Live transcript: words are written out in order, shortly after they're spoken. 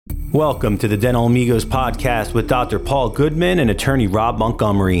Welcome to the Dental Amigos podcast with Dr. Paul Goodman and attorney Rob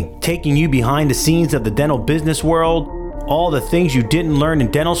Montgomery, taking you behind the scenes of the dental business world, all the things you didn't learn in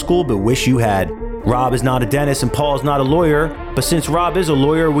dental school but wish you had. Rob is not a dentist and Paul is not a lawyer, but since Rob is a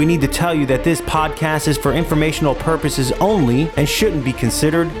lawyer, we need to tell you that this podcast is for informational purposes only and shouldn't be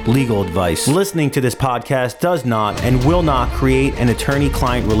considered legal advice. Listening to this podcast does not and will not create an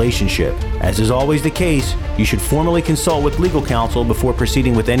attorney-client relationship. As is always the case, you should formally consult with legal counsel before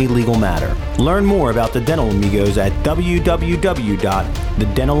proceeding with any legal matter. Learn more about the Dental Amigos at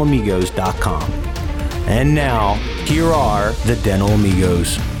www.thedentalamigos.com. And now, here are the Dental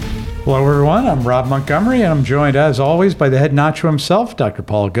Amigos. Hello, everyone. I'm Rob Montgomery, and I'm joined, as always, by the head nacho himself, Dr.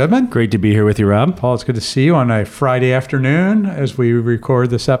 Paul Goodman. Great to be here with you, Rob. Paul, it's good to see you on a Friday afternoon as we record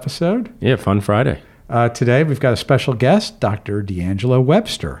this episode. Yeah, fun Friday. Today, we've got a special guest, Dr. DeAngelo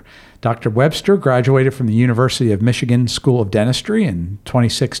Webster. Dr. Webster graduated from the University of Michigan School of Dentistry in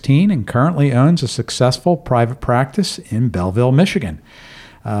 2016 and currently owns a successful private practice in Belleville, Michigan.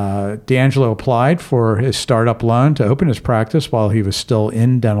 DeAngelo applied for his startup loan to open his practice while he was still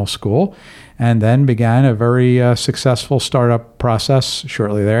in dental school and then began a very successful startup process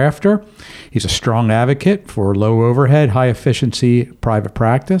shortly thereafter. He's a strong advocate for low overhead, high efficiency private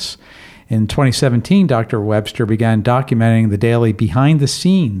practice. In 2017, Dr. Webster began documenting the daily behind the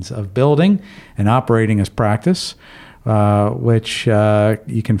scenes of building and operating his practice, which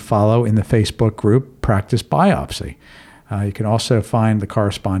you can follow in the Facebook group Practice Biopsy. You can also find the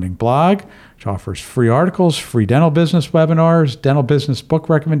corresponding blog, which offers free articles, free dental business webinars, dental business book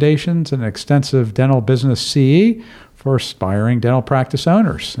recommendations, and an extensive dental business CE for aspiring dental practice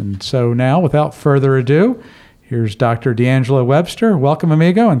owners. And so now, without further ado, here's Dr. DeAngelo Webster. Welcome,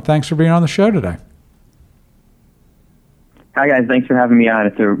 amigo, and thanks for being on the show today. Hi, guys. Thanks for having me on.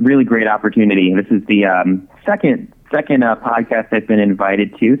 It's a really great opportunity. This is the second podcast I've been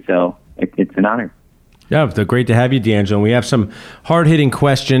invited to, so it's an honor. Yeah, great to have you, DeAngelo. We have some hard-hitting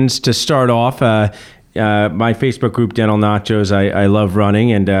questions to start off. My Facebook group, Dental Nachos, I love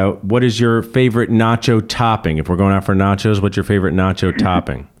running. And what is your favorite nacho topping? If we're going out for nachos, what's your favorite nacho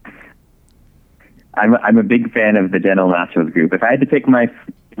topping? I'm a big fan of the Dental Nachos group. If I had to pick my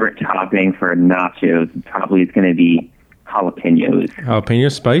favorite topping for nachos, probably it's going to be jalapenos.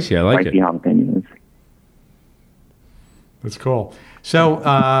 Jalapeno spicy, I like spicy it. Jalapenos. That's cool. So,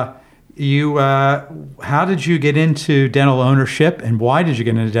 how did you get into dental ownership, and why did you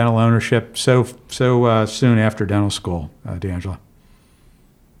get into dental ownership so soon after dental school, DeAngelo?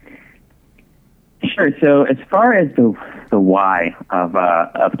 Sure. So as far as the why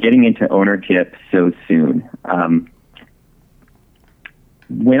of getting into ownership so soon,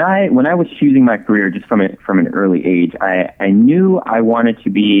 when I was choosing my career just from an early age, I knew I wanted to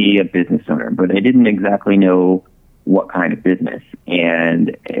be a business owner, but I didn't exactly know what kind of business.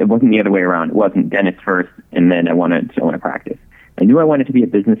 And it wasn't the other way around. It wasn't dentist first, and then I wanted to own a practice. I knew I wanted to be a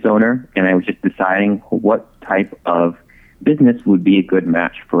business owner, and I was just deciding what type of business would be a good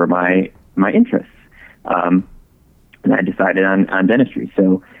match for my interests. And I decided on dentistry.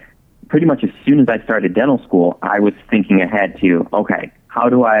 So pretty much as soon as I started dental school, I was thinking ahead to, okay, how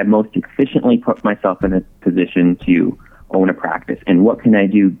do I most efficiently put myself in a position to own a practice? And what can I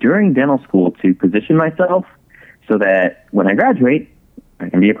do during dental school to position myself so that when I graduate, I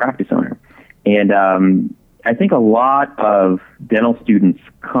can be a practice owner? And I think a lot of dental students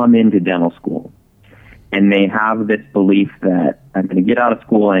come into dental school and they have this belief that I'm going to get out of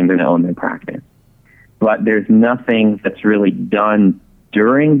school and I'm going to own my practice. But there's nothing that's really done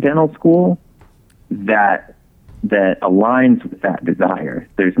during dental school that aligns with that desire.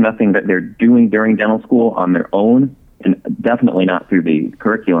 There's nothing that they're doing during dental school on their own, and definitely not through the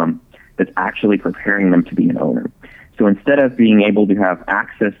curriculum, that's actually preparing them to be an owner. So instead of being able to have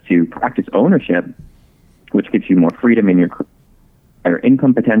access to practice ownership, which gives you more freedom in your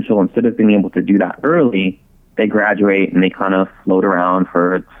income potential, instead of being able to do that early, they graduate and they kind of float around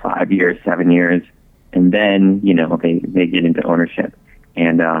for 5 years, 7 years, and then, they get into ownership.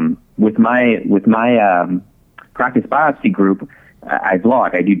 And with my Practice Biopsy group, I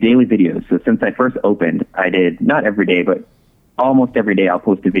vlog. I do daily videos. So since I first opened, I did, not every day, but almost every day I'll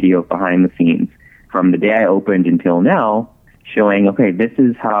post a video behind the scenes from the day I opened until now, showing, okay, this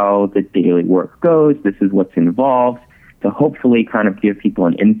is how the daily work goes, this is what's involved, to hopefully kind of give people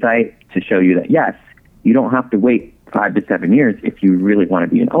an insight to show you that, yes, you don't have to wait 5 to 7 years if you really want to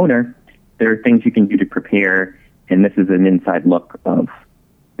be an owner. There are things you can do to prepare, and this is an inside look of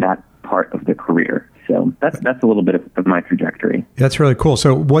that part of the career. So that's a little bit of my trajectory. That's really cool.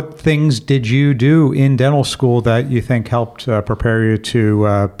 So what things did you do in dental school that you think helped prepare you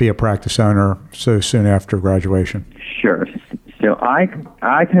to be a practice owner so soon after graduation? Sure. So I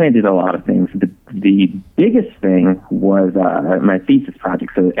kind of did a lot of things. The biggest thing was my thesis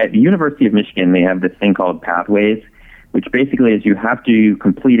project. So at the University of Michigan, they have this thing called Pathways, which basically is you have to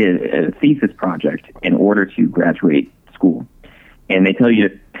complete a thesis project in order to graduate school. And they tell you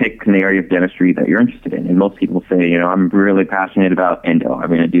to pick an area of dentistry that you're interested in. And most people say, I'm really passionate about endo. I'm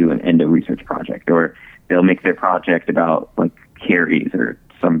going to do an endo research project. Or they'll make their project about like caries or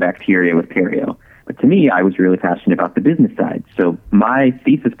some bacteria with perio. But to me, I was really passionate about the business side. So my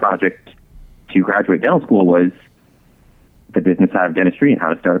thesis project to graduate dental school was the business side of dentistry and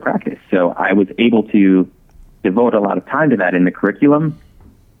how to start a practice. So I was able to devote a lot of time to that in the curriculum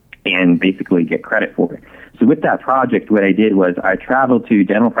and basically get credit for it. So with that project, what I did was I traveled to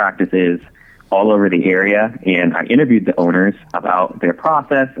dental practices all over the area, and I interviewed the owners about their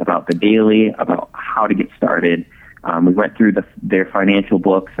process, about the daily, about how to get started. We went through their financial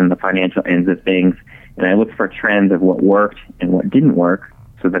books and the financial ends of things, and I looked for trends of what worked and what didn't work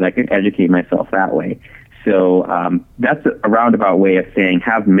so that I could educate myself that way. So that's a roundabout way of saying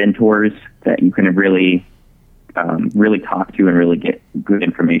have mentors that you can really talk to and really get good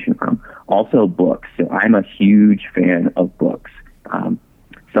information from. Also books. So I'm a huge fan of books,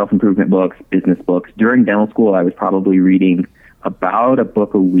 self-improvement books, business books. During dental school, I was probably reading about a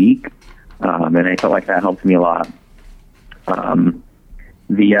book a week, and I felt like that helped me a lot. Our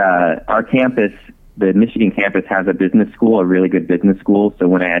campus, the Michigan campus, has a business school, a really good business school. So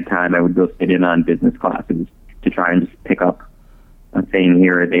when I had time, I would go sit in on business classes to try and just pick up a thing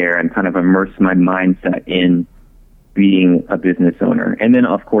here or there and kind of immerse my mindset in being a business owner. And then,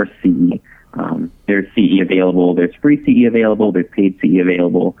 of course, CE. There's CE available. There's free CE available. There's paid CE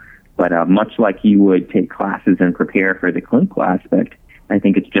available. But much like you would take classes and prepare for the clinical aspect, I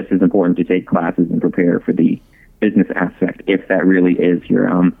think it's just as important to take classes and prepare for the business aspect, if that really is your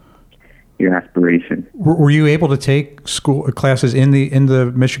aspiration. Were you able to take school classes in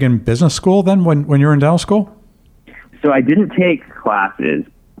the Michigan Business School then when you were in dental school? So I didn't take classes.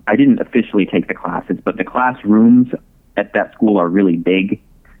 I didn't officially take the classes, but the classrooms at that school are really big.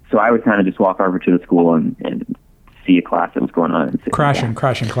 So I would kind of just walk over to the school and see a class that was going on. And crashing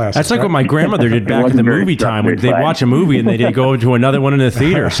classes. That's like what my grandmother did back in the movie time. When they'd watch a movie and they'd go to another one in the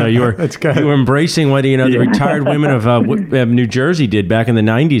theater. So you were embracing what the retired women of New Jersey did back in the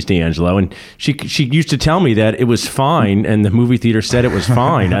 90s, DeAngelo. And she used to tell me that it was fine, and the movie theater said it was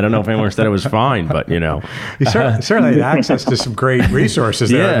fine. I don't know if anyone said it was fine, but You certainly had access to some great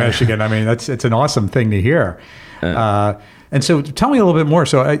resources there in Michigan. I mean, it's an awesome thing to hear. And so tell me a little bit more.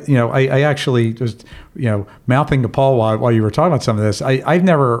 So I actually was, mouthing to Paul while you were talking about some of this. I've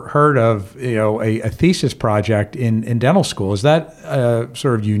never heard of, a thesis project in dental school. Is that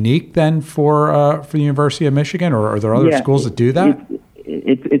sort of unique then for the University of Michigan, or are there other schools that do that?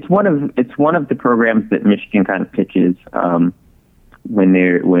 It's one of the programs that Michigan kind of pitches to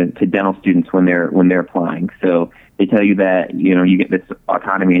dental students when they're applying. So they tell you that, you get this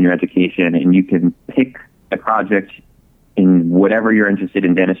autonomy in your education and you can pick a project in whatever you're interested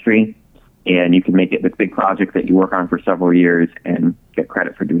in dentistry, and you can make it this big project that you work on for several years and get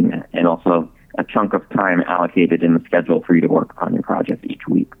credit for doing that. And also a chunk of time allocated in the schedule for you to work on your project each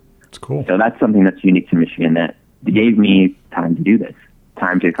week. That's cool. So that's something that's unique to Michigan that gave me time to do this,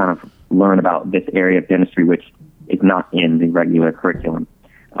 time to kind of learn about this area of dentistry, which is not in the regular curriculum,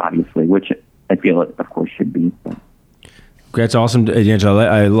 obviously, which I feel it, of course, should be. That's awesome, DeAngelo.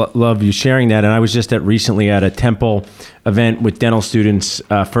 I love you sharing that. And I was just recently at a Temple event with dental students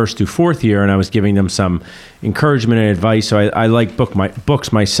first through fourth year, and I was giving them some encouragement and advice. So I like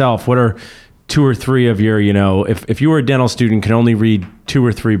books myself. What are 2 or 3 of your, if you were a dental student, can only read 2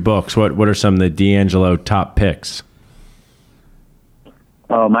 or 3 books, what are some of the DeAngelo top picks?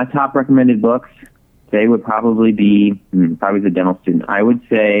 Oh, my top recommended books, they would probably be, if I was a dental student, I would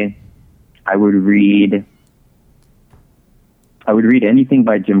say I would read anything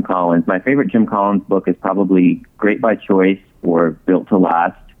by Jim Collins. My favorite Jim Collins book is probably Great by Choice or Built to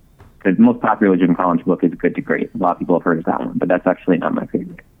Last. The most popular Jim Collins book is Good to Great. A lot of people have heard of that one, but that's actually not my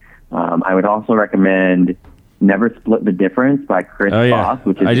favorite. I would also recommend Never Split the Difference by Chris Voss,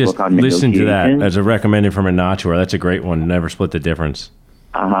 which is a book on negotiation. I just listened to that as a recommended from a notcher. That's a great one, Never Split the Difference.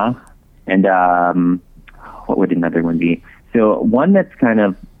 Uh-huh. And what would another one be? So one that's kind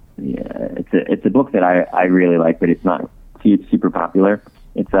of, it's a book that I really like, but it's not super popular.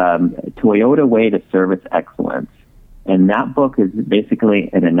 It's Toyota Way to Service Excellence. And that book is basically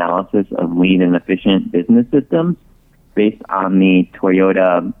an analysis of lean and efficient business systems based on the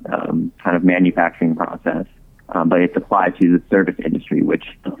Toyota kind of manufacturing process. But it's applied to the service industry, which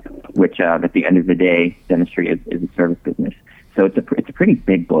at the end of the day, dentistry is a service business. So it's a pretty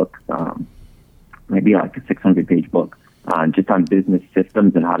big book, maybe like a 600-page book. just on business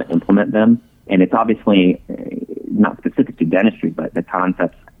systems and how to implement them. And it's obviously not specific to dentistry, but the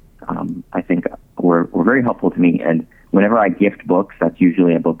concepts, I think, were very helpful to me. And whenever I gift books, that's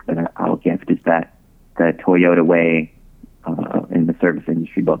usually a book that I'll gift, is the Toyota Way in the service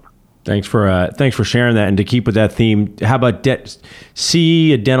industry book. Thanks for sharing that. And to keep with that theme, how about CE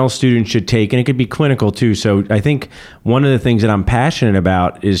a dental student should take? And it could be clinical too. So I think one of the things that I'm passionate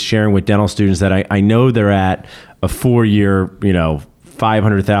about is sharing with dental students that I know they're at a 4-year,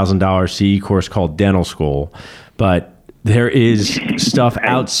 $500,000 CE course called dental school, but there is stuff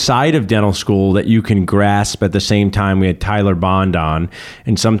outside of dental school that you can grasp at the same time. We had Tyler Bond on,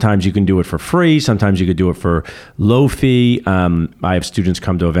 and sometimes you can do it for free. Sometimes you could do it for low fee. I have students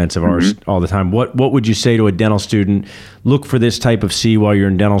come to events of ours all the time. What would you say to a dental student? Look for this type of C while you're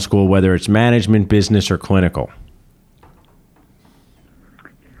in dental school, whether it's management, business, or clinical.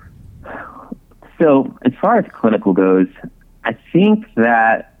 So as far as clinical goes, I think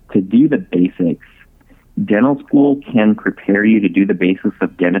that to do the basics, dental school can prepare you to do the basics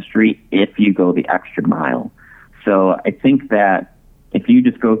of dentistry if you go the extra mile. So I think that if you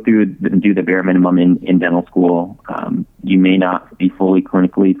just go through and do the bare minimum in dental school, you may not be fully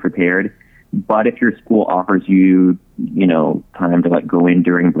clinically prepared. But if your school offers you, time to go in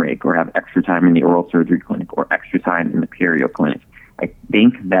during break, or have extra time in the oral surgery clinic, or extra time in the perio clinic, I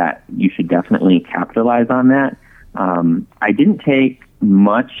think that you should definitely capitalize on that. I didn't take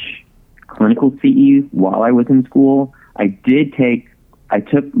much clinical CE while I was in school. I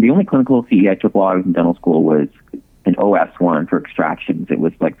took the only clinical CE I took while I was in dental school was an OS1 for extractions. It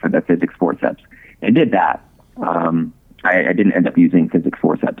was for the physics forceps. I did that. I didn't end up using physics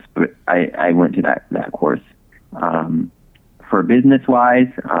forceps, but I went to that course. For business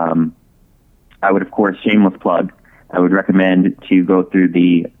wise, I would, of course, shameless plug, I would recommend to go through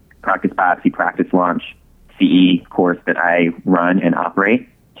the Practice Biopsy Practice Launch CE course that I run and operate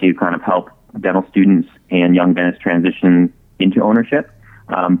to kind of help dental students and young dentists transition into ownership.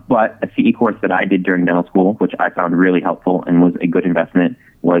 But a CE course that I did during dental school, which I found really helpful and was a good investment,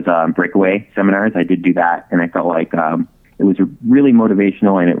 was breakaway seminars. I did do that, and I felt like it was really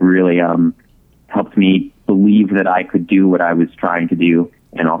motivational, and it really helped me believe that I could do what I was trying to do,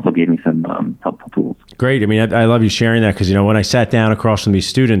 and also gave me some helpful tools. Great. I mean, I love you sharing that, because, when I sat down across from these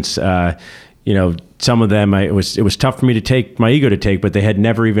students, some of them, it was tough for me to take, my ego to take, but they had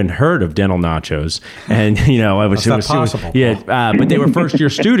never even heard of dental nachos. And, but they were first year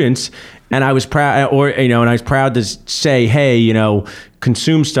students, and I was proud, and I was proud to say, hey,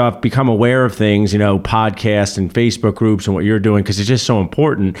 consume stuff, become aware of things, podcasts and Facebook groups and what you're doing, because it's just so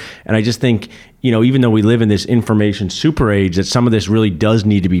important. And I just think, even though we live in this information super age, that some of this really does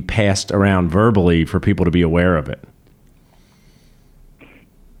need to be passed around verbally for people to be aware of it.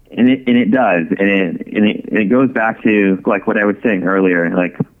 And it does, and it goes back to what I was saying earlier,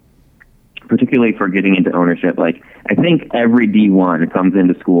 particularly for getting into ownership. I think every D1 comes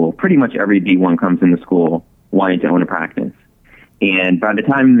into school, pretty much every D1 comes into school wanting to own a practice, and by the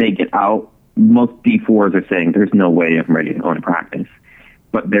time they get out, most D4s are saying, "There's no way I'm ready to own a practice."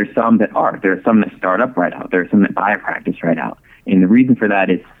 But there's some that are. There are some that start up right out. There are some that buy a practice right out, and the reason for that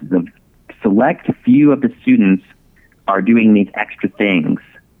is the select few of the students are doing these extra things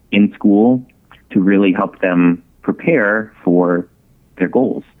in school to really help them prepare for their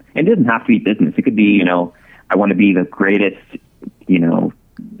goals. It doesn't have to be business. It could be, I want to be the greatest,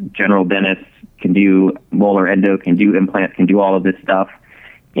 general dentist, can do molar endo, can do implants, can do all of this stuff.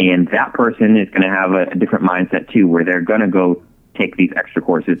 And that person is going to have a different mindset too, where they're going to go take these extra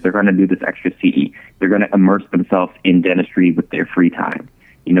courses. They're going to do this extra CE. They're going to immerse themselves in dentistry with their free time.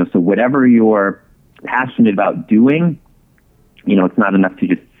 So whatever you're passionate about doing, it's not enough to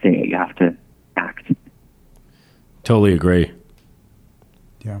just say it. You have to act. Totally agree.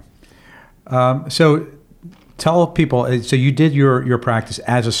 Yeah. So tell people, so you did your practice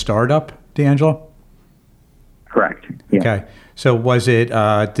as a startup, DeAngelo? Correct. Yeah. Okay. So was it,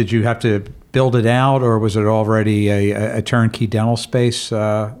 did you have to build it out, or was it already a turnkey dental space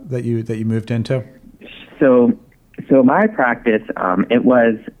that you moved into? So my practice, it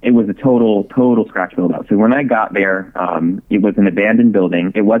was a total scratch build out. So when I got there, it was an abandoned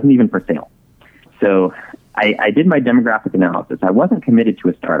building. It wasn't even for sale. So I did my demographic analysis. I wasn't committed to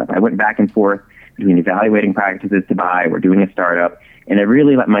a startup. I went back and forth between evaluating practices to buy or doing a startup, and I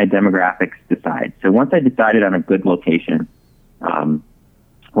really let my demographics decide. So once I decided on a good location,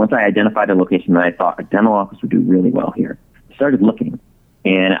 once I identified a location that I thought a dental office would do really well here, I started looking.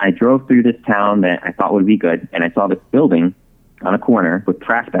 And I drove through this town that I thought would be good, and I saw this building on a corner with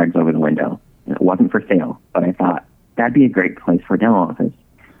trash bags over the window. And it wasn't for sale, but I thought that'd be a great place for a dental office.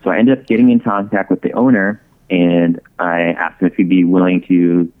 So I ended up getting in contact with the owner, and I asked him if he'd be willing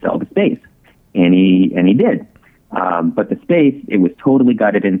to sell the space, and he did. But the space, it was totally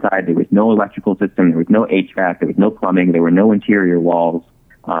gutted inside. There was no electrical system. There was no HVAC. There was no plumbing. There were no interior walls.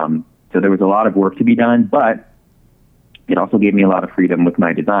 So there was a lot of work to be done, but it also gave me a lot of freedom with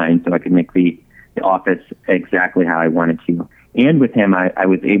my design, so I could make the office exactly how I wanted to. And with him, I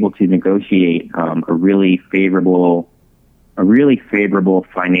was able to negotiate a really favorable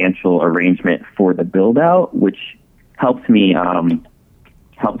financial arrangement for the build out, which helped me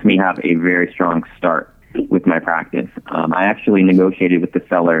have a very strong start with my practice. I actually negotiated with the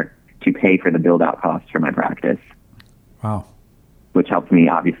seller to pay for the build out costs for my practice. Wow. Which helped me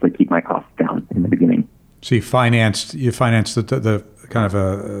obviously keep my costs down in the beginning. So you financed the kind of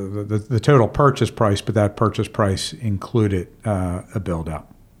the total purchase price, but that purchase price included a build out.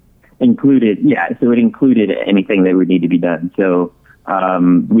 Included, yeah. So it included anything that would need to be done. So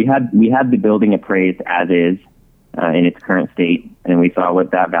we had the building appraised as is in its current state, and we saw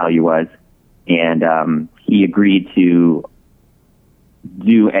what that value was, and he agreed to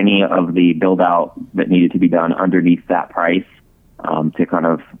do any of the build out that needed to be done underneath that price to kind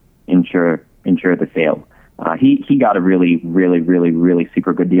of ensure the sale. He got a really, really, really, really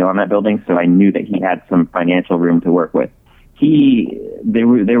super good deal on that building, so I knew that he had some financial room to work with. There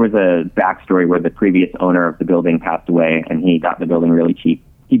was a backstory where the previous owner of the building passed away, and he got the building really cheap.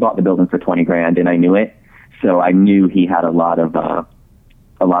 He bought the building for $20,000, and I knew it, so I knew he had a lot of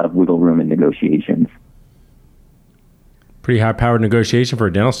wiggle room in negotiations. Pretty high-powered negotiation for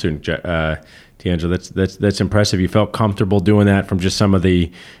a dental student, DeAngelo. That's impressive. You felt comfortable doing that from just some of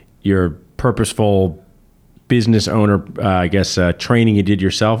your purposeful business owner, training you did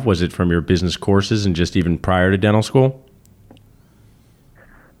yourself? Was it from your business courses and just even prior to dental school?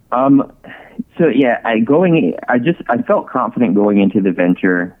 So yeah, I felt confident going into the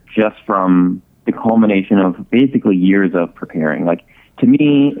venture just from the culmination of basically years of preparing. Like to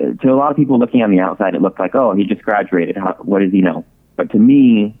a lot of people looking on the outside, it looked like, oh, he just graduated. What does he know? But to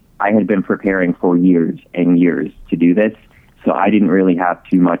me, I had been preparing for years and years to do this, so I didn't really have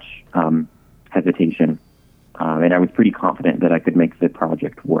too much hesitation, and I was pretty confident that I could make the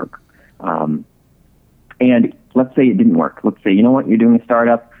project work. And let's say it didn't work. Let's say, you know what, you're doing a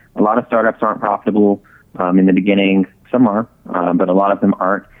startup. A lot of startups aren't profitable in the beginning. Some are, but a lot of them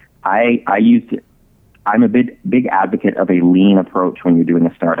aren't. I'm a big advocate of a lean approach when you're doing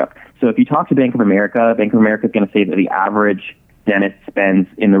a startup. So if you talk to Bank of America is going to say that the average dentist spends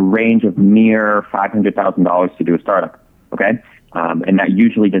in the range of near $500,000 to do a startup. Okay, and that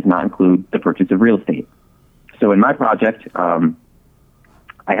usually does not include the purchase of real estate. So in my project, I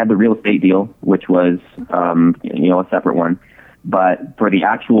had the real estate deal, which was a separate one. But for the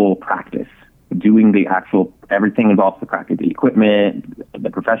actual practice, doing everything involves the practice, the equipment,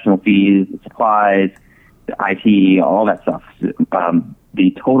 the professional fees, the supplies, the IT, all that stuff.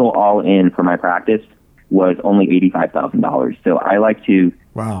 The total all in for my practice was only $85,000. So I like to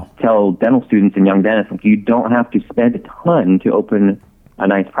tell dental students and young dentists, like, you don't have to spend a ton to open a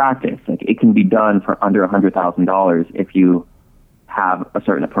nice practice. Like, it can be done for under $100,000 if you have a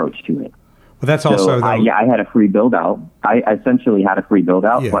certain approach to it. But that's also I had a free build out. I essentially had a free build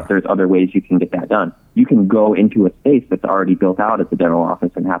out, but there's other ways you can get that done. You can go into a space that's already built out at the dental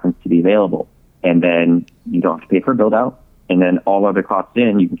office and happens to be available, and then you don't have to pay for a build out, and then all other costs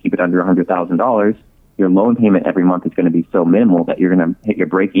in, you can keep it under $100,000. Your loan payment every month is going to be so minimal that you're going to hit your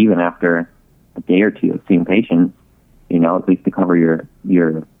break even after a day or two of seeing patients, at least to cover your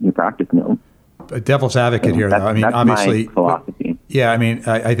practice note. A devil's advocate here, though. I mean, that's obviously, my philosophy. Yeah, I mean,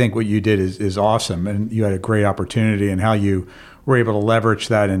 I think what you did is awesome, and you had a great opportunity, and how you were able to leverage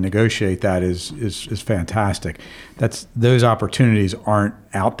that and negotiate that is fantastic. Those opportunities aren't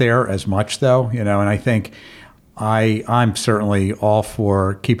out there as much, though, and I think I'm certainly all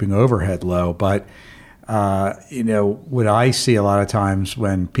for keeping overhead low, but what I see a lot of times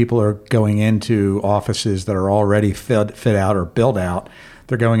when people are going into offices that are already fit out or built out,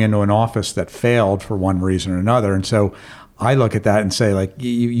 they're going into an office that failed for one reason or another. And so I look at that and say, like,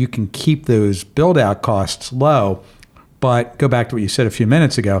 you can keep those build out costs low, but go back to what you said a few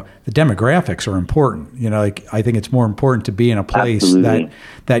minutes ago, the demographics are important. I think it's more important to be in a place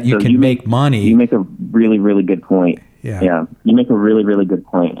that you can make money. You make a really, really good point. Yeah. You make a really, really good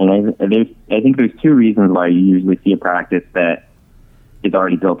point. And I think there's two reasons why you usually see a practice that is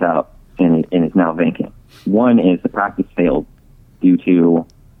already built out and is now vacant. One is the practice failed due to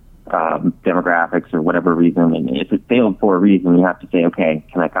demographics or whatever reason. And if it failed for a reason, you have to say, okay,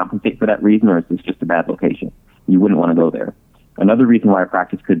 can I compensate for that reason, or is this just a bad location? You wouldn't want to go there. Another reason why a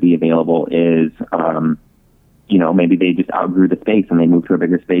practice could be available is maybe they just outgrew the space and they moved to a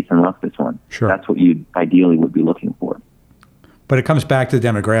bigger space and left this one. Sure. That's what you ideally would be looking for. But it comes back to the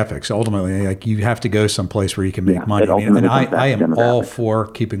demographics. Ultimately, like, you have to go someplace where you can make money. it ultimately I comes back to am all demographics. for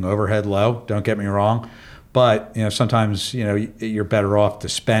keeping overhead low. Don't get me wrong. But, sometimes, you're better off to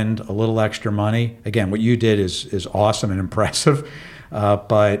spend a little extra money. Again, what you did is awesome and impressive.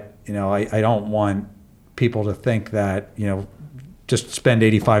 But, I don't want people to think that, just spend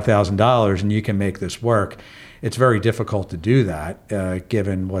 $85,000 and you can make this work. It's very difficult to do that,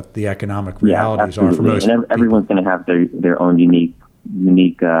 given what the economic realities are for most and everyone's going to have their own unique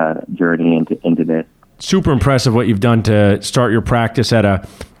journey into this. Super impressive what you've done to start your practice at a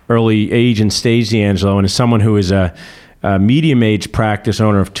early age and stage, DeAngelo. And as someone who is a medium-age practice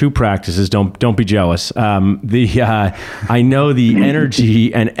owner of 2 practices, don't be jealous. I know the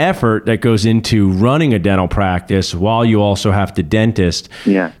energy and effort that goes into running a dental practice while you also have to dentist.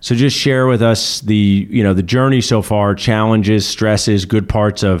 Yeah. So just share with us the journey so far, challenges, stresses, good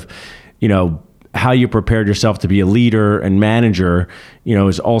parts of, how you prepared yourself to be a leader and manager,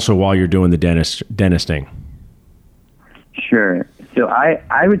 is also while you're doing the dentisting. Sure. So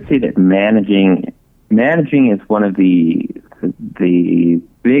I would say that managing is one of the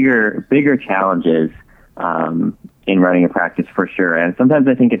bigger challenges in running a practice, for sure. And sometimes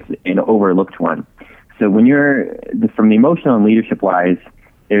I think it's an overlooked one. So when from the emotional and leadership wise,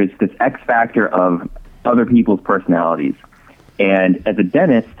 there's this X factor of other people's personalities. And as a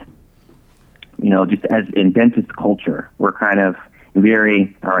dentist, just as in dentist culture, we're kind of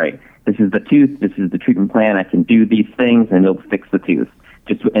very, all right, this is the tooth, this is the treatment plan, I can do these things and it'll fix the tooth.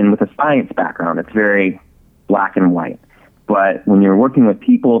 And with a science background, it's very black and white. But when you're working with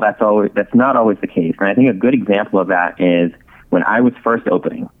people, that's not always the case. And I think a good example of that is when I was first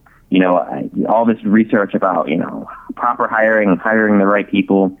opening. All this research about proper hiring and hiring the right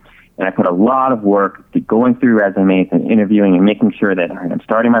people, and I put a lot of work to going through resumes and interviewing and making sure that I'm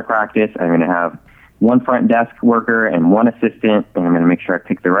starting my practice. I'm going to have one front desk worker and one assistant, and I'm going to make sure I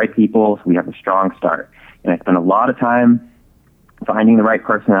pick the right people so we have a strong start. And I spent a lot of time finding the right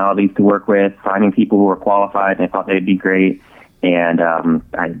personalities to work with, finding people who were qualified and I thought they'd be great. And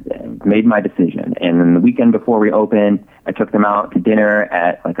I made my decision. And then the weekend before we opened, I took them out to dinner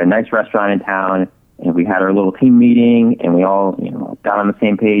at like a nice restaurant in town. And we had our little team meeting and we all, got on the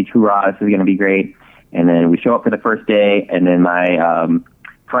same page. Hoorah, this is going to be great. And then we show up for the first day. And then my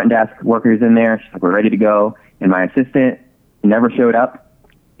front desk worker's in there. She's like, we're ready to go. And my assistant never showed up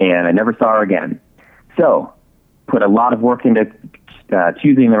and I never saw her again. So put a lot of work into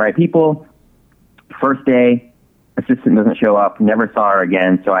choosing the right people. First day, assistant doesn't show up, never saw her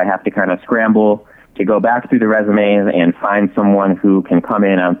again, so I have to kind of scramble to go back through the resumes and find someone who can come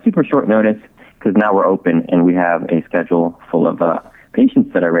in on super short notice because now we're open and we have a schedule full of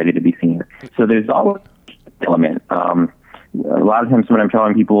patients that are ready to be seen. So there's always an element. A lot of times when I'm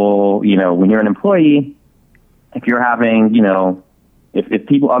telling people, when you're an employee, if you're having,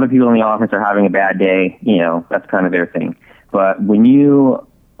 if other people in the office are having a bad day, that's kind of their thing. But when you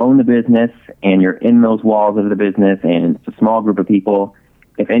own the business and you're in those walls of the business and it's a small group of people,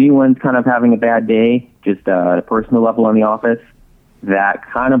 if anyone's kind of having a bad day, just at a personal level in the office, that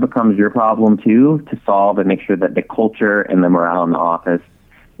kind of becomes your problem too to solve and make sure that the culture and the morale in the office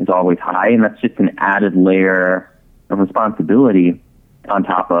is always high. And that's just an added layer of responsibility on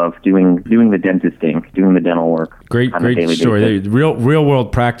top of doing the dentisting, doing the dental work. Great story. Real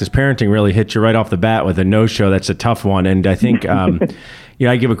world practice parenting really hits you right off the bat with a no-show. That's a tough one. And I think,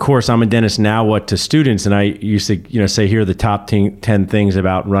 I give a course, I'm a dentist now, what to students. And I used to, say, here are the top 10 things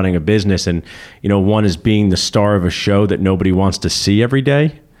about running a business. And, one is being the star of a show that nobody wants to see every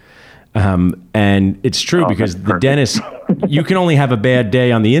day. And it's true because the dentist, you can only have a bad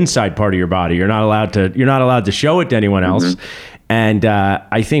day on the inside part of your body. You're not allowed to show it to anyone else. Mm-hmm. And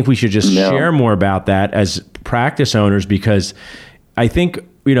I think we should just share more about that as practice owners, because I think,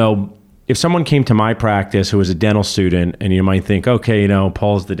 if someone came to my practice who was a dental student and you might think, okay,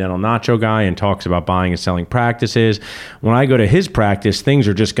 Paul's the dental nacho guy and talks about buying and selling practices. When I go to his practice, things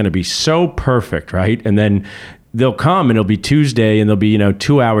are just going to be so perfect, right? And then they'll come and it'll be Tuesday and they'll be,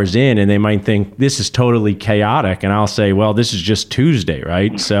 2 hours in and they might think this is totally chaotic. And I'll say, well, this is just Tuesday,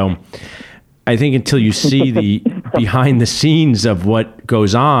 right? So I think until you see the behind the scenes of what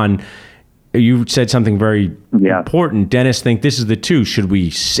goes on, you said something very important. Dentists think this is the two. Should we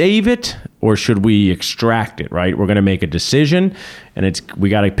save it or should we extract it, right? We're going to make a decision and we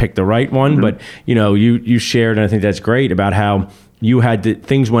got to pick the right one. Mm-hmm. But, you shared, and I think that's great, about how you had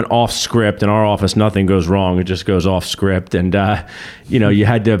things went off script. In our office, nothing goes wrong. It just goes off script. And, you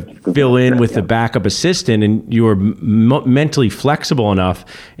had to fill in with the backup assistant, and you were mentally flexible enough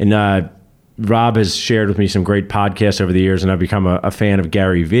and Rob has shared with me some great podcasts over the years, and I've become a fan of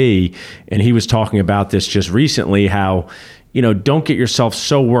Gary Vee. And he was talking about this just recently, how, don't get yourself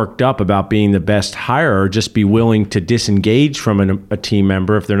so worked up about being the best hirer. Just be willing to disengage from a team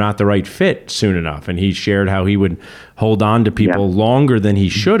member if they're not the right fit soon enough. And he shared how he would hold on to people longer than he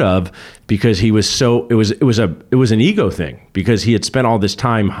should have because he was it was an ego thing because he had spent all this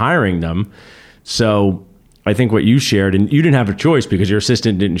time hiring them. So I think what you shared, and you didn't have a choice because your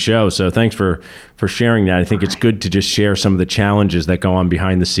assistant didn't show. So thanks for sharing that. I think it's good to just share some of the challenges that go on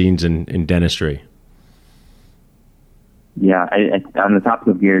behind the scenes in dentistry. Yeah, on the topic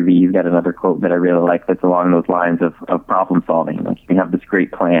of Gary Vee, you've got another quote that I really like that's along those lines of problem solving. Like, you can have this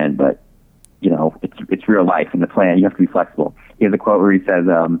great plan, but it's real life, and the plan, you have to be flexible. He has a quote where he says,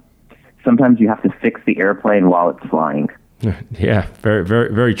 sometimes you have to fix the airplane while it's flying. Yeah, very,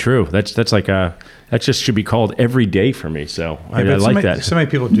 very, very true. That just should be called every day for me. So I like that. So many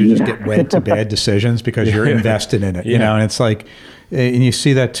people do just get wed to bad decisions because you're invested in it, and it's like, and you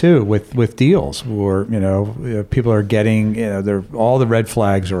see that too with deals where, people are getting, all the red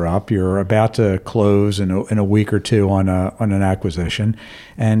flags are up. You're about to close in a week or two on an acquisition,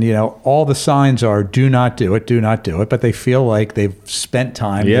 and all the signs are do not do it, but they feel like they've spent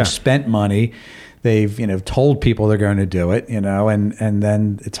time, they've spent money. They've told people they're going to do it, and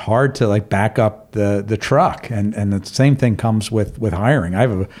then it's hard to back up the truck. And the same thing comes with hiring. I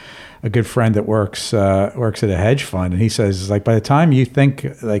have a good friend that works at a hedge fund, and he says, by the time you think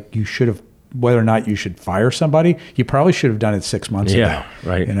you should have, whether or not you should fire somebody, you probably should have done it 6 months ago. Yeah,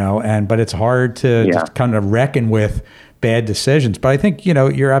 right. But it's hard to just kind of reckon with bad decisions. But I think,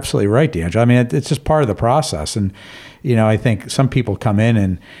 you're absolutely right, DeAngelo. I mean, it's just part of the process. And, I think some people come in,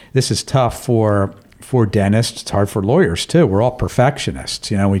 and this is tough for dentists. It's hard for lawyers too. We're all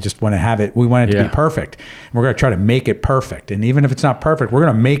perfectionists. We just want to have it. We want it to be perfect. And we're going to try to make it perfect. And even if it's not perfect, we're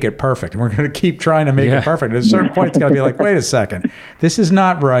going to make it perfect. And we're going to keep trying to make it perfect. At a certain point, it's got to be like, wait a second, this is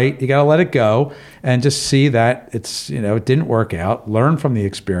not right. You got to let it go and just see that it's, it didn't work out. Learn from the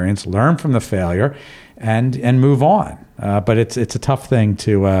experience, learn from the failure, and move on. But it's a tough thing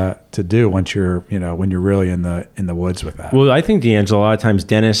to do once you're when you're really in the woods with that. Well, I think, DeAngelo, a lot of times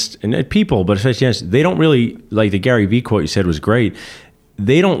dentists and people, but especially dentists, they don't really, like the Gary Vee quote you said was great.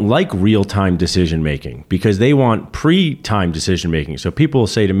 They don't like real-time decision-making because they want pre-time decision-making. So people will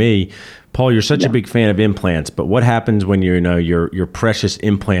say to me, Paul, you're such a big fan of implants, but what happens when your precious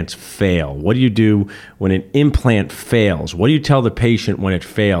implants fail? What do you do when an implant fails? What do you tell the patient when it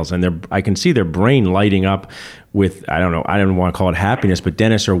fails? And I can see their brain lighting up with, I don't want to call it happiness, but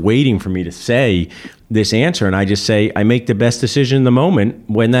dentists are waiting for me to say this answer. And I just say, I make the best decision in the moment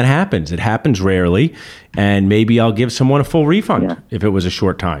when that happens. It happens rarely. And maybe I'll give someone a full refund if it was a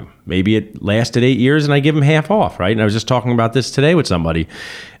short time. Maybe it lasted 8 years and I give them half off, right? And I was just talking about this today with somebody.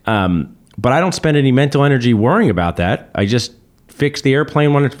 But I don't spend any mental energy worrying about that. I just fix the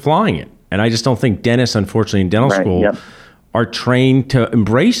airplane when it's flying it. And I just don't think dentists, unfortunately, in dental school are trained to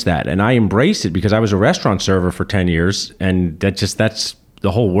embrace that. And I embraced it because I was a restaurant server for 10 years. And that's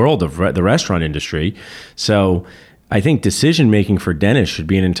the whole world of the restaurant industry. So I think decision-making for dentists should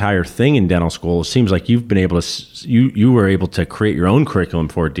be an entire thing in dental school. It seems like you've been able to, you were able to create your own curriculum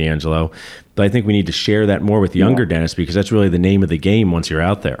for it, DeAngelo. But I think we need to share that more with younger dentists because that's really the name of the game once you're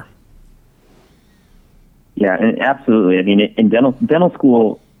out there. Yeah, and absolutely. I mean, in dental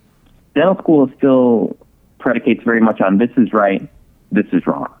school is still predicates very much on this is right, this is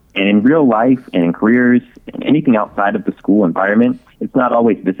wrong. And in real life and in careers and anything outside of the school environment, it's not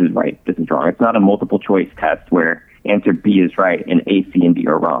always this is right, this is wrong. It's not a multiple choice test where answer B is right and A, C, and D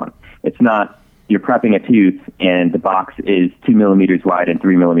are wrong. It's not you're prepping a tooth and the box is 2 millimeters wide and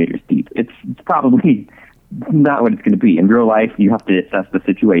 3 millimeters deep. It's probably not what it's going to be. In real life, you have to assess the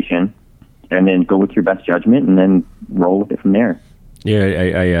situation and then go with your best judgment and then roll with it from there.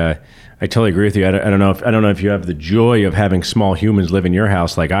 Yeah, I totally agree with you. I don't know if you have the joy of having small humans live in your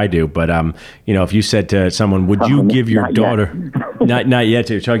house like I do, but if you said to someone, would you give your daughter not yet,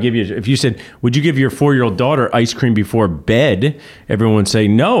 so I'll give you, if you said, would you give your 4-year-old daughter ice cream before bed? Everyone would say,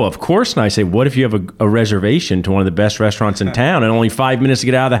 no, of course not. I say, what if you have a reservation to one of the best restaurants in town and only 5 minutes to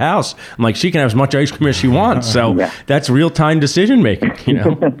get out of the house? I'm like, she can have as much ice cream as she wants. So that's real-time decision making,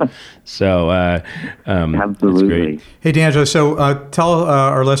 So absolutely. Hey, DeAngelo, so tell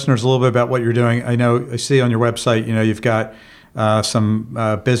our listeners a little bit about what you're doing. I see on your website, you've got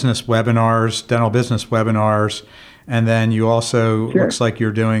some business webinars, dental business webinars, and then you also looks like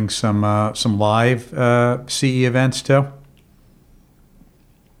you're doing some live CE events too.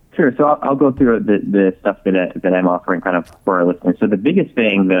 Sure. So I'll go through the stuff that I'm offering kind of for our listeners. So the biggest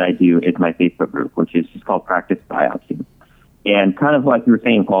thing that I do is my Facebook group, which is just called Practice Biopsy. And kind of like you were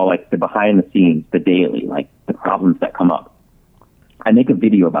saying, Paul, like the behind the scenes, the daily, like the problems that come up. I make a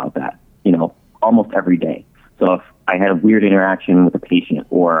video about that, almost every day. So if I had a weird interaction with a patient,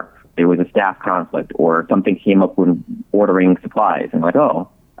 or there was a staff conflict, or something came up when ordering supplies, and like, oh,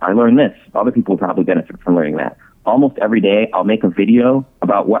 I learned this. Other people probably benefit from learning that. Almost every day, I'll make a video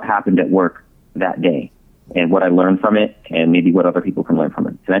about what happened at work that day and what I learned from it, and maybe what other people can learn from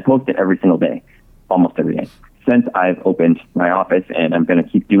it. And I post it every single day, almost every day, since I've opened my office, and I'm going to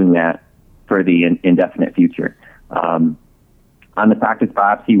keep doing that for the indefinite future. On the Practice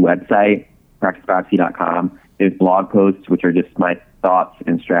Biopsy website, practicebiopsy.com, there's blog posts, which are just my thoughts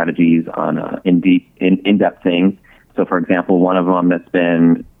and strategies on in-depth things. So, for example, one of them that's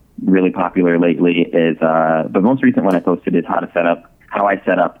been really popular lately is the most recent one I posted is how I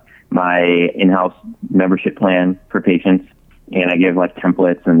set up my in-house membership plan for patients, and I give like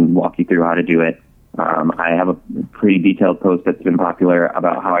templates and walk you through how to do it. I have a pretty detailed post that's been popular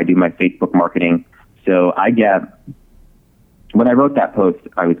about how I do my Facebook marketing. So when I wrote that post,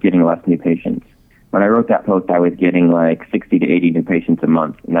 I was getting less new patients. When I wrote that post, I was getting like 60 to 80 new patients a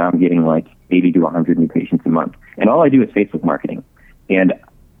month. Now I'm getting like 80 to 100 new patients a month. And all I do is Facebook marketing. And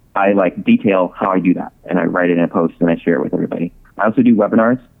I like detail how I do that. And I write it in a post and I share it with everybody. I also do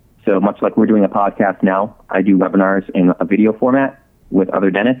webinars. So much like we're doing a podcast now, I do webinars in a video format with other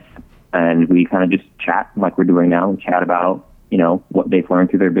dentists. And we kind of just chat like we're doing now. We chat about, what they've learned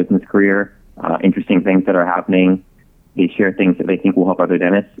through their business career, interesting things that are happening. They share things that they think will help other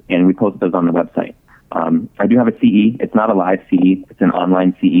dentists, and we post those on the website. I do have a CE. It's not a live CE. It's an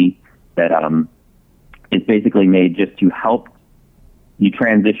online CE that is basically made just to help you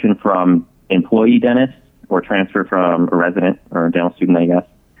transition from employee dentist, or transfer from a resident or a dental student, I guess,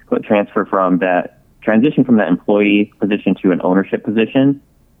 but transition from that employee position to an ownership position.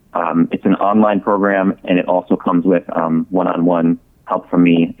 It's an online program, and it also comes with one-on-one help from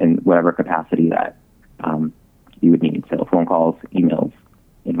me in whatever capacity that you would need. So phone calls, emails,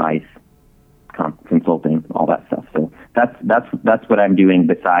 advice, consulting, all that stuff. So that's what I'm doing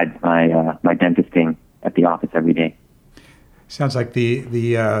besides my dentisting at the office every day. Sounds like the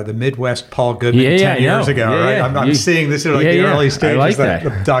Midwest Paul Goodman 10 years ago, right? I'm seeing this in the early stages, like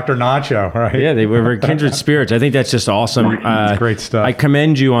that. Dr. Nacho, right? Yeah, they were very kindred spirits. I think that's just awesome. Great stuff. I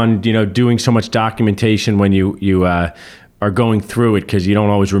commend you on doing so much documentation when you are going through it, because you don't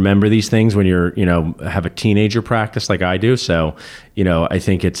always remember these things when you're have a teenager practice like I do. So I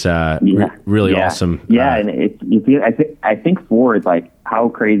think it's really awesome. Yeah, and I think forward, like how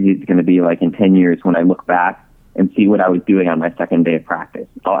crazy it's going to be like in 10 years when I look back and see what I was doing on my second day of practice.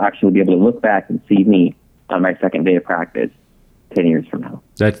 I'll actually be able to look back and see me on my second day of practice 10 years from now.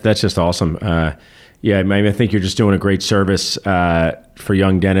 That's just awesome. I think you're just doing a great service for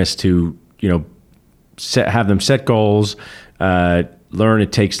young dentists to have them set goals, learn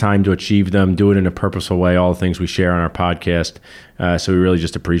it takes time to achieve them, do it in a purposeful way, all the things we share on our podcast. So we really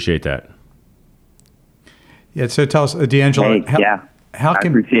just appreciate that. Yeah. So tell us, DeAngelo,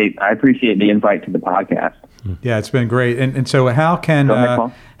 I appreciate the invite to the podcast. Yeah, it's been great. And so how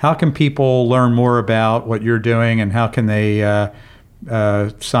can people learn more about what you're doing, and how can they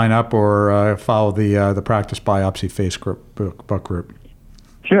sign up or follow the Practice Biopsy Facebook group?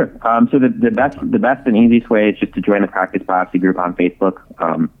 Sure. So the best and easiest way is just to join the Practice Biopsy group on Facebook.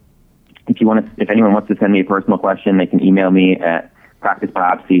 If anyone wants to send me a personal question, they can email me at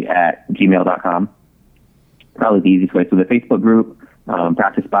practicebiopsy@gmail.com. Probably the easiest way. So the Facebook group,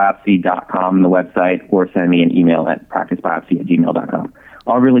 practicebiopsy.com, the website, or send me an email at practicebiopsy@gmail.com.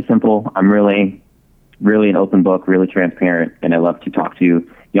 All really simple. I'm really an open book, really transparent, and I love to talk to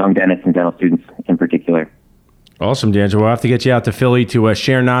young dentists and dental students in particular. Awesome, DeAngelo. We'll have to get you out to Philly to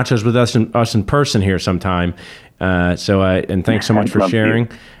share nachos with us in person here sometime. And thanks so much for sharing.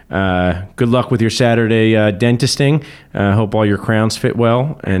 Good luck with your Saturday dentisting. Hope all your crowns fit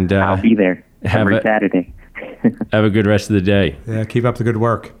well. And I'll be there every Saturday. Have a good rest of the day. Yeah, keep up the good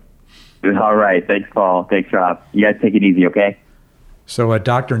work. All right. Thanks, Paul. Thanks, Rob. You guys take it easy, okay? So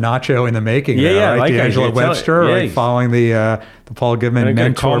Dr. Nacho in the making, right? Like DeAngelo Webster, right? Following the Paul Goodman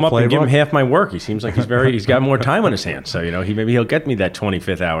mentor call him up playbook. And give him half my work. He seems like he's got more time on his hands. So maybe he'll get me that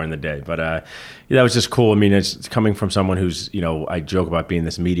 25th hour in the day. But that was just cool. I mean, it's coming from someone who's I joke about being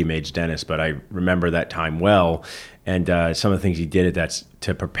this medium-aged dentist, but I remember that time well. And some of the things he did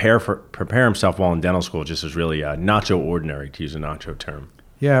to prepare himself while in dental school just was really nacho ordinary, to use a nacho term.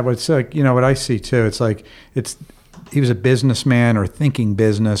 Yeah, but it's like what I see too. It's like he was a businessman or thinking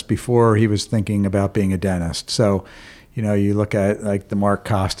business before he was thinking about being a dentist. So, you look at like the Mark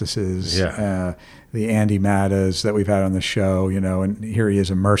Costases, the Andy Mattas that we've had on the show, and here he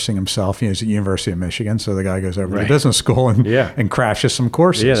is immersing himself. He's at the University of Michigan, so the guy goes over to business school and crashes some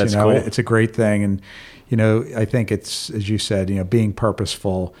courses. Yeah, that's cool. It's a great thing. And, I think it's, as you said, being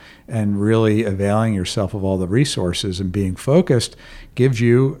purposeful and really availing yourself of all the resources and being focused gives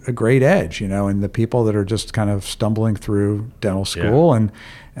you a great edge, and the people that are just kind of stumbling through dental school and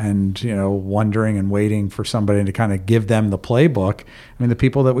wondering and waiting for somebody to kind of give them the playbook. I mean, the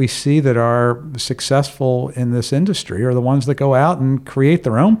people that we see that are successful in this industry are the ones that go out and create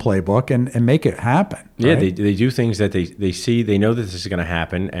their own playbook and make it happen. Yeah, right? they do things that they see, they know that this is going to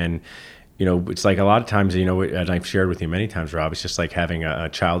happen. And, it's like a lot of times, and I've shared with you many times, Rob, it's just like having a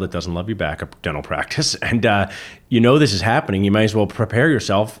child that doesn't love you back at dental practice. And, this is happening. You might as well prepare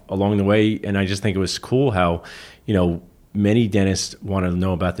yourself along the way. And I just think it was cool how, many dentists want to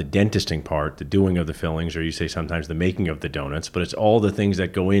know about the dentisting part, the doing of the fillings, or you say sometimes the making of the donuts, but it's all the things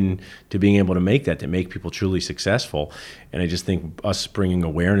that go into being able to make people truly successful. And I just think us bringing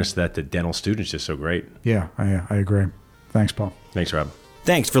awareness to that to dental students is just so great. Yeah, I agree. Thanks, Paul. Thanks, Rob.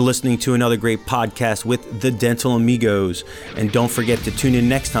 Thanks for listening to another great podcast with the Dental Amigos. And don't forget to tune in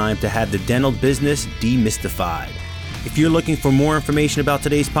next time to have the dental business demystified. If you're looking for more information about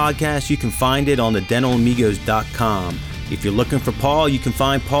today's podcast, you can find it on theDentalAmigos.com. If you're looking for Paul, you can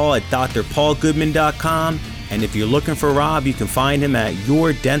find Paul at drpaulgoodman.com. And if you're looking for Rob, you can find him at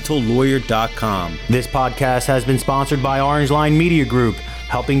yourdentallawyer.com. This podcast has been sponsored by Orange Line Media Group,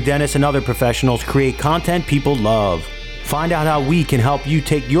 helping dentists and other professionals create content people love. Find out how we can help you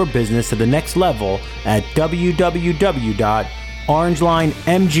take your business to the next level at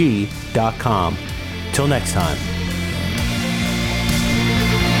www.orangelinemg.com. Till next time.